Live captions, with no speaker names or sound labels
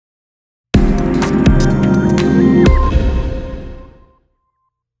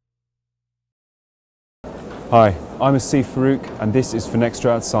Hi, I'm Asif Farouk and this is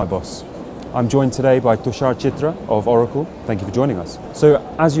Finextra at Sibos. I'm joined today by Tushar Chitra of Oracle. Thank you for joining us. So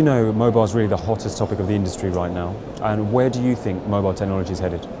as you know, mobile is really the hottest topic of the industry right now. And where do you think mobile technology is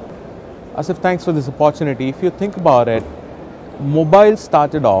headed? Asif, thanks for this opportunity. If you think about it, mobile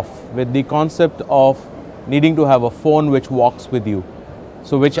started off with the concept of needing to have a phone which walks with you,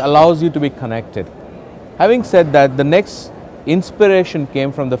 so which allows you to be connected. Having said that, the next inspiration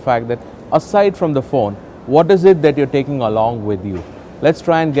came from the fact that aside from the phone, what is it that you're taking along with you? Let's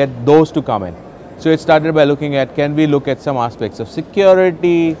try and get those to come in. So it started by looking at, can we look at some aspects of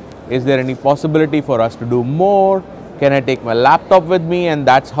security? Is there any possibility for us to do more? Can I take my laptop with me? And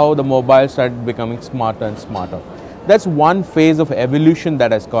that's how the mobile started becoming smarter and smarter. That's one phase of evolution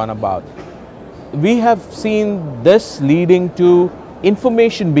that has gone about. We have seen this leading to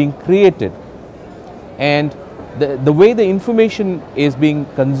information being created, and the way the information is being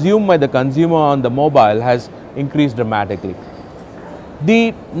consumed by the consumer on the mobile has increased dramatically.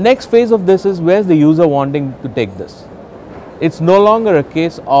 The next phase of this is where's the user wanting to take this. It's no longer a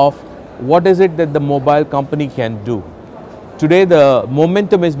case of what is it that the mobile company can do. Today the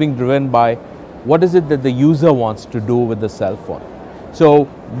momentum is being driven by what is it that the user wants to do with the cell phone. So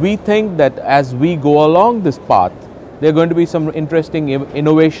we think that as we go along this path, there are going to be some interesting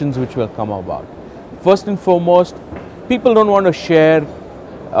innovations which will come about. First and foremost, people don't want to share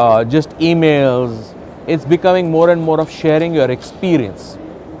just emails. It's becoming more and more of sharing your experience.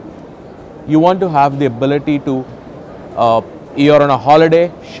 You want to have the ability to, you're on a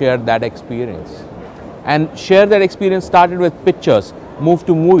holiday, share that experience. And share that experience started with pictures, moved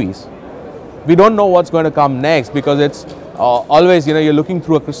to movies. We don't know what's going to come next because it's always, you're looking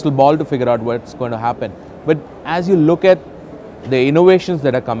through a crystal ball to figure out what's going to happen. But as you look at the innovations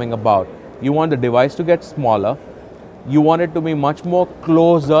that are coming about, you want the device to get smaller. You want it to be much more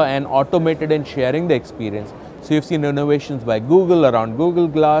closer and automated in sharing the experience. So you've seen innovations by Google around Google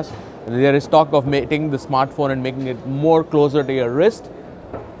Glass. There is talk of making the smartphone and making it more closer to your wrist.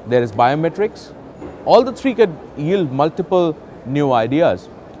 There is biometrics. All the three could yield multiple new ideas.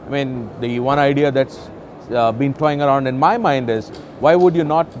 I mean, the one idea that's been toying around in my mind is, why would you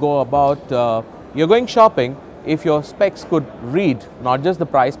not go about, you're going shopping, if your specs could read not just the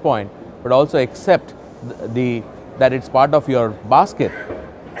price point, but also accept that it's part of your basket.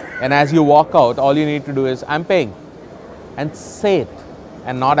 And as you walk out, all you need to do is, I'm paying, and say it,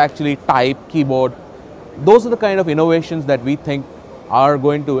 and not actually type, keyboard. Those are the kind of innovations that we think are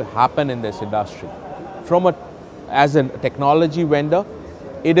going to happen in this industry. As a technology vendor,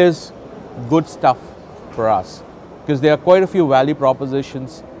 it is good stuff for us, because there are quite a few value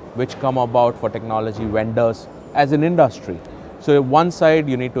propositions which come about for technology vendors as an industry. So one side,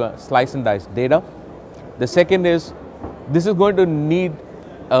 you need to slice and dice data. The second is, this is going to need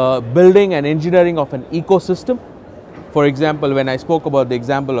building and engineering of an ecosystem. For example, when I spoke about the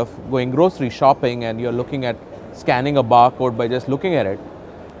example of going grocery shopping and you're looking at scanning a barcode by just looking at it,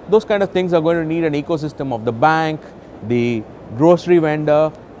 those kind of things are going to need an ecosystem of the bank, the grocery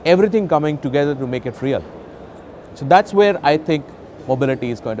vendor, everything coming together to make it real. So that's where I think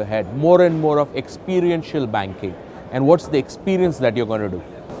mobility is going to head. More and more of experiential banking. And what's the experience that you're going to do?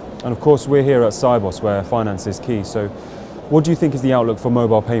 And of course, we're here at Sibos where finance is key. So what do you think is the outlook for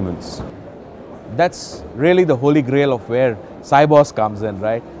mobile payments? That's really the holy grail of where Sibos comes in,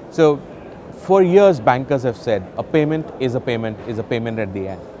 right? So for years, bankers have said a payment is a payment is a payment at the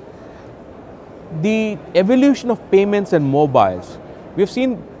end. The evolution of payments and mobiles, we've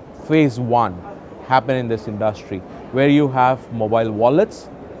seen phase one happen in this industry, where you have mobile wallets.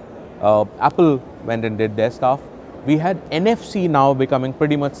 Apple went and did their stuff. We had NFC now becoming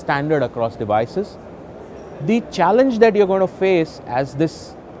pretty much standard across devices. The challenge that you're going to face as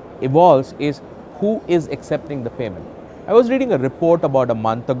this evolves is who is accepting the payment. I was reading a report about a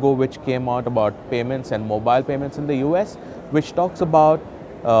month ago which came out about payments and mobile payments in the US, which talks about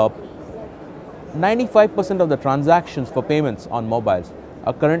 95% of the transactions for payments on mobiles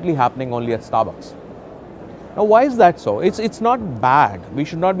are currently happening only at Starbucks. Now, why is that so? It's not bad. We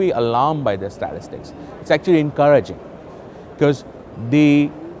should not be alarmed by the statistics. It's actually encouraging, because the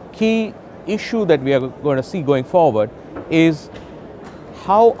key issue that we are going to see going forward is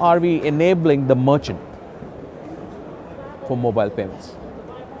how are we enabling the merchant for mobile payments?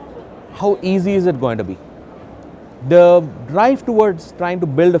 How easy is it going to be? The drive towards trying to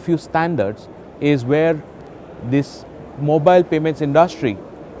build a few standards is where this mobile payments industry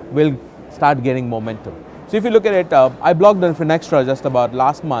will start getting momentum. So if you look at it, I blogged on Finextra just about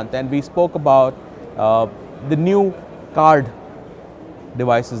last month, and we spoke about the new card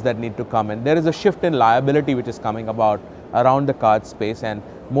devices that need to come in. There is a shift in liability which is coming about around the card space, and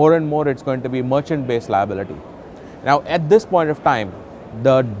more it's going to be merchant-based liability. Now, at this point of time,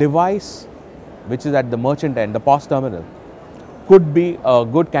 the device which is at the merchant end, the POS terminal, could be a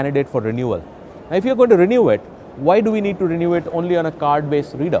good candidate for renewal. Now, if you're going to renew it, why do we need to renew it only on a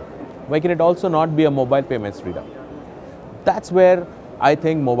card-based reader? Why can it also not be a mobile payments reader? That's where I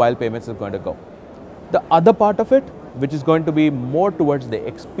think mobile payments is going to go. The other part of it, which is going to be more towards the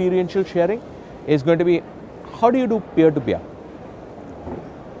experiential sharing, is going to be how do you do peer-to-peer?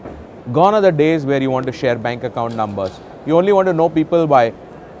 Gone are the days where you want to share bank account numbers. You only want to know people by.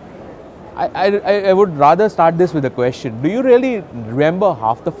 I would rather start this with a question. Do you really remember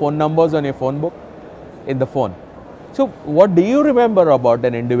half the phone numbers on your phone book in the phone? So what do you remember about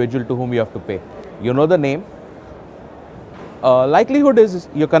an individual to whom you have to pay? You know the name. Likelihood is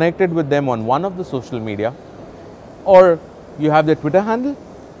you're connected with them on one of the social media, or you have their Twitter handle,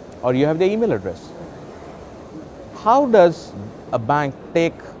 or you have their email address. How does a bank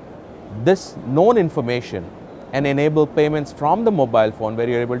take this known information and enable payments from the mobile phone, where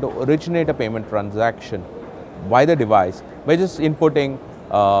you're able to originate a payment transaction by the device by just inputting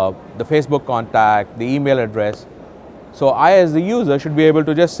the Facebook contact, the email address? So I, as the user, should be able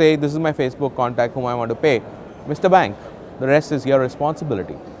to just say, this is my Facebook contact whom I want to pay. Mr. Bank, the rest is your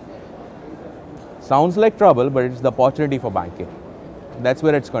responsibility. Sounds like trouble, but it's the opportunity for banking. That's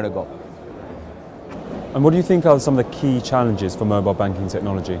where it's going to go. And what do you think are some of the key challenges for mobile banking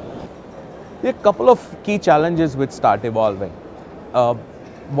technology? There are a couple of key challenges which start evolving.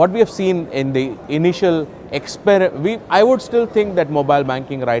 What we have seen in the initial experiment, I would still think that mobile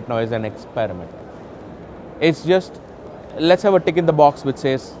banking right now is an experiment. It's just, let's have a tick in the box which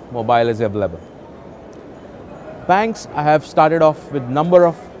says mobile is available. Banks have started off with number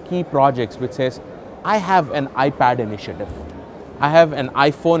of key projects which says, I have an iPad initiative, I have an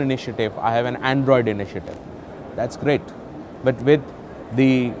iPhone initiative, I have an Android initiative. That's great. But with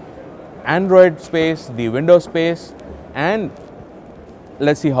the Android space, the Windows space, and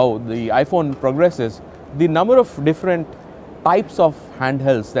let's see how the iPhone progresses, the number of different types of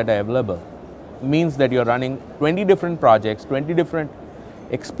handhelds that are available means that you're running 20 different projects, 20 different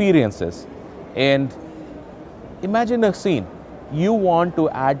experiences. And imagine a scene. You want to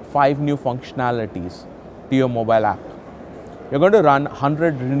add 5 new functionalities to your mobile app. You're going to run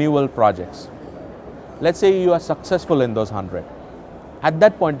 100 renewal projects. Let's say you are successful in those 100. At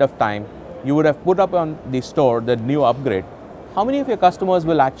that point of time, you would have put up on the store the new upgrade. How many of your customers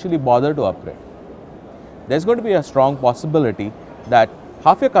will actually bother to upgrade? There's going to be a strong possibility that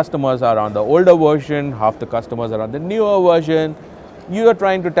half your customers are on the older version, half the customers are on the newer version. You are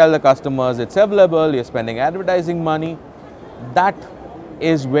trying to tell the customers it's available, you're spending advertising money. That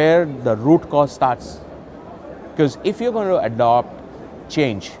is where the root cause starts. Because if you're going to adopt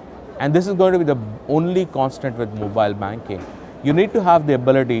change, and this is going to be the only constant with mobile banking, you need to have the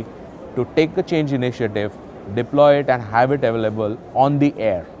ability to take the change initiative, deploy it, and have it available on the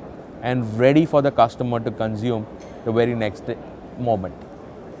air and ready for the customer to consume the very next moment.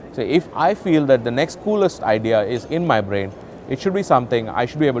 So if I feel that the next coolest idea is in my brain, it should be something I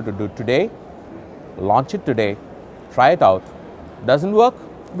should be able to do today, launch it today, try it out. Doesn't work,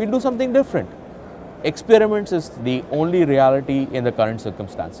 we'll do something different. Experiments is the only reality in the current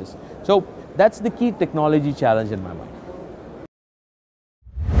circumstances. So that's the key technology challenge in my mind.